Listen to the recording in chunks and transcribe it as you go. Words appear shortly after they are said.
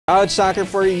College soccer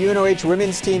for UNOH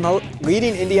women's team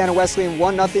leading Indiana Wesleyan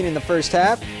 1-0 in the first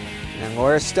half. And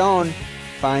Laura Stone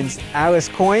finds Alice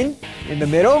Coyne in the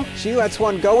middle. She lets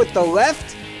one go with the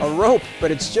left, a rope,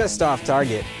 but it's just off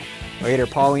target. Later,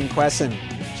 Pauline Quesson.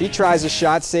 She tries a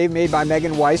shot, save made by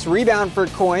Megan Weiss. Rebound for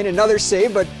Coyne, another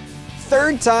save, but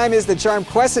third time is the charm.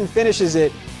 Quesson finishes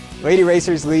it. Lady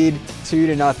Racers lead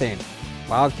 2-0.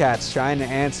 Wildcats trying to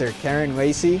answer. Karen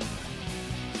Lacey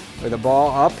with the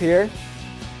ball up here.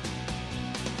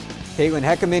 Caitlin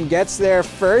Heckerman gets there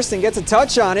first and gets a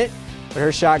touch on it, but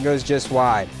her shot goes just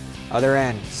wide. Other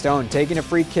end, Stone taking a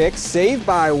free kick, saved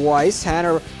by Weiss.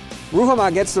 Hannah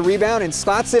Ruhama gets the rebound and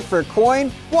slots it for Coyne.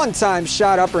 One-time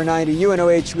shot upper 90.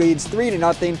 UNOH leads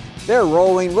 3-0. They're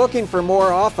rolling, looking for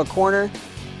more off a corner.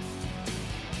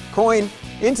 Coyne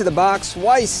into the box.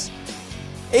 Weiss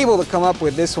able to come up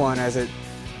with this one as it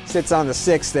sits on the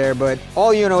 6 there, but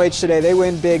all UNOH today, they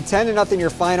win big. 10-0 your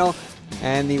final,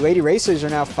 and the Lady Racers are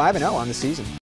now 5-0 on the season.